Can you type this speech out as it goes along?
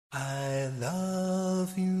I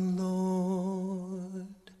love you,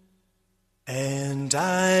 Lord, and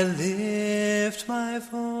I lift my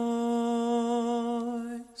voice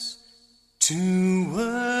to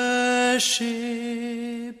worship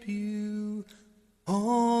you,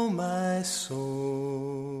 oh my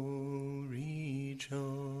soul, rejoice.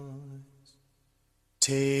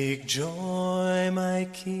 Take joy, my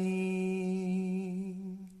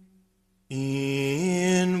King,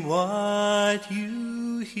 in what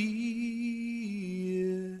you hear,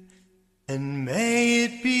 and may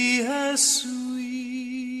it be a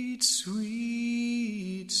sweet,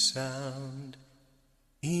 sweet sound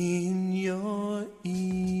in your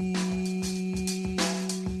ear.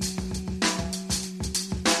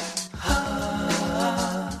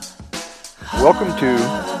 Welcome to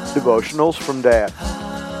Devotionals from Dad.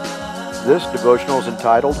 This devotional is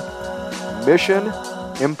entitled Mission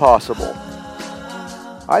Impossible.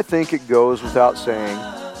 I think it goes without saying,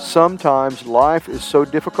 sometimes life is so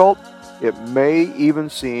difficult, it may even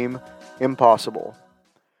seem impossible.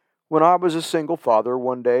 When I was a single father,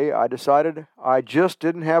 one day I decided I just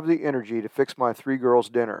didn't have the energy to fix my 3 girls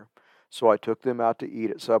dinner, so I took them out to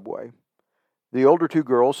eat at Subway. The older 2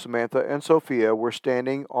 girls, Samantha and Sophia, were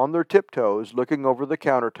standing on their tiptoes looking over the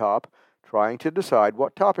countertop, trying to decide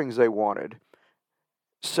what toppings they wanted.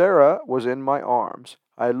 Sarah was in my arms.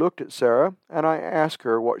 I looked at Sarah and I asked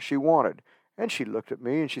her what she wanted, and she looked at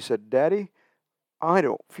me and she said, "Daddy, I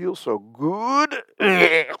don't feel so good."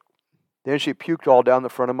 Then she puked all down the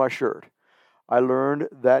front of my shirt. I learned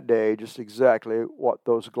that day just exactly what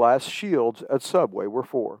those glass shields at Subway were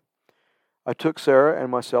for. I took Sarah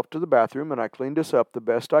and myself to the bathroom and I cleaned us up the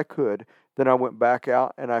best I could. Then I went back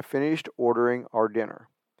out and I finished ordering our dinner.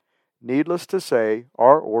 Needless to say,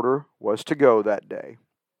 our order was to go that day.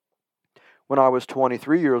 When I was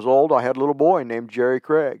 23 years old, I had a little boy named Jerry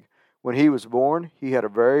Craig. When he was born, he had a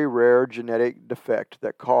very rare genetic defect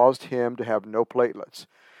that caused him to have no platelets,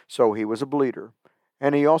 so he was a bleeder.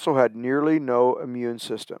 And he also had nearly no immune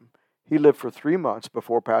system. He lived for 3 months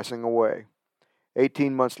before passing away.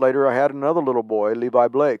 18 months later, I had another little boy, Levi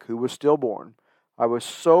Blake, who was stillborn. I was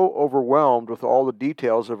so overwhelmed with all the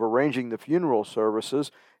details of arranging the funeral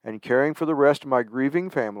services and caring for the rest of my grieving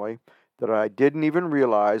family that I didn't even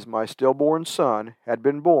realize my stillborn son had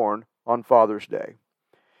been born on Father's Day.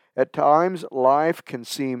 At times, life can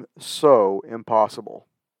seem so impossible.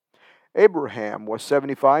 Abraham was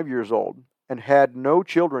 75 years old and had no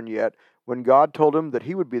children yet when God told him that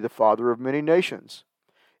he would be the father of many nations.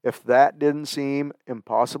 If that didn't seem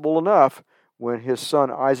impossible enough, when his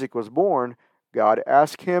son Isaac was born, God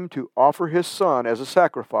asked him to offer his son as a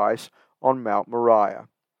sacrifice on Mount Moriah.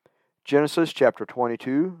 Genesis chapter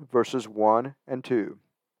 22, verses 1 and 2.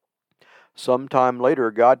 Sometime later,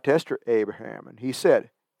 God tested Abraham, and he said,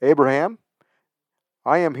 "Abraham?"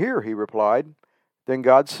 "I am here," he replied. Then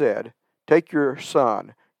God said, "Take your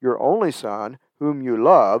son, your only son, whom you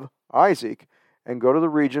love, Isaac, and go to the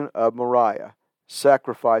region of Moriah.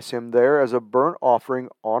 Sacrifice him there as a burnt offering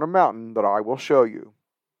on a mountain that I will show you."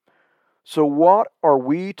 So what are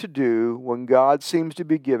we to do when God seems to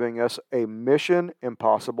be giving us a mission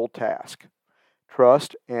impossible task?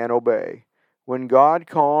 Trust and obey. When God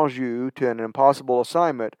calls you to an impossible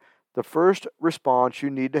assignment, the first response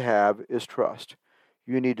you need to have is trust.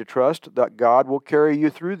 You need to trust that God will carry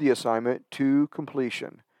you through the assignment to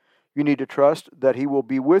completion. You need to trust that He will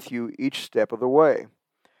be with you each step of the way.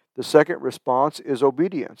 The second response is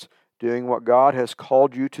obedience, doing what God has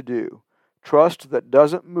called you to do. Trust that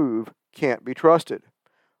doesn't move can't be trusted.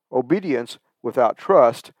 Obedience without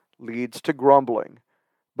trust leads to grumbling.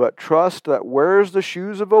 But trust that wears the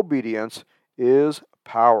shoes of obedience is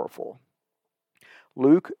powerful.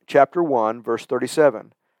 Luke chapter 1, verse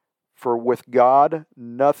 37. For with God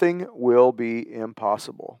nothing will be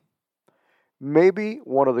impossible. Maybe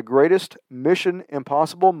one of the greatest mission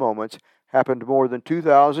impossible moments happened more than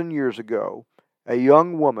 2,000 years ago. A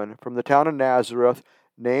young woman from the town of Nazareth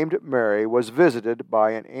named Mary was visited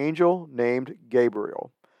by an angel named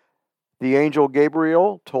Gabriel. The angel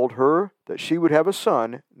Gabriel told her that she would have a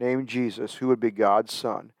son named Jesus, who would be God's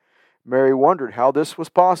son. Mary wondered how this was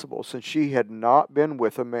possible since she had not been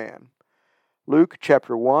with a man. Luke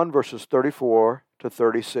chapter 1, verses 34 to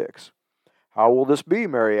 36. "How will this be?"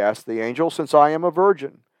 Mary asked the angel, "since I am a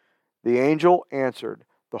virgin?" The angel answered,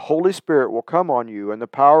 "The Holy Spirit will come on you, and the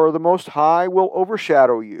power of the Most High will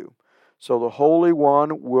overshadow you. So the Holy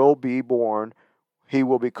One will be born. He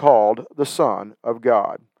will be called the Son of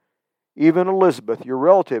God. Even Elizabeth, your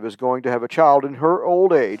relative, is going to have a child in her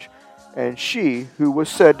old age, and she, who was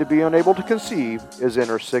said to be unable to conceive, is in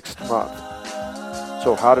her 6th month."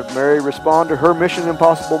 So how did Mary respond to her Mission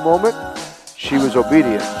Impossible moment? she was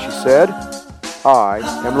obedient. She said, I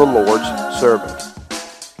am the Lord's servant.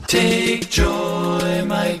 Take joy,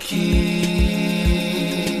 my King,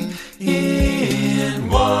 in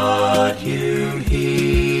what you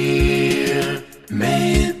hear.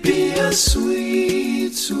 May it be a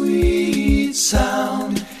sweet, sweet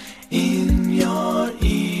sound in your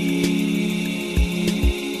ear.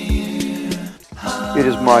 It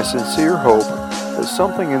is my sincere hope that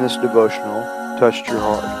something in this devotional touched your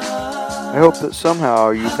heart. I hope that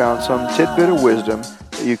somehow you found some tidbit of wisdom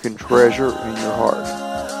that you can treasure in your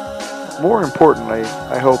heart. More importantly,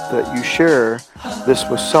 I hope that you share this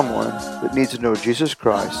with someone that needs to know Jesus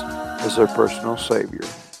Christ as their personal Savior.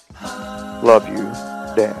 Love you,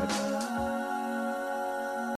 Dad.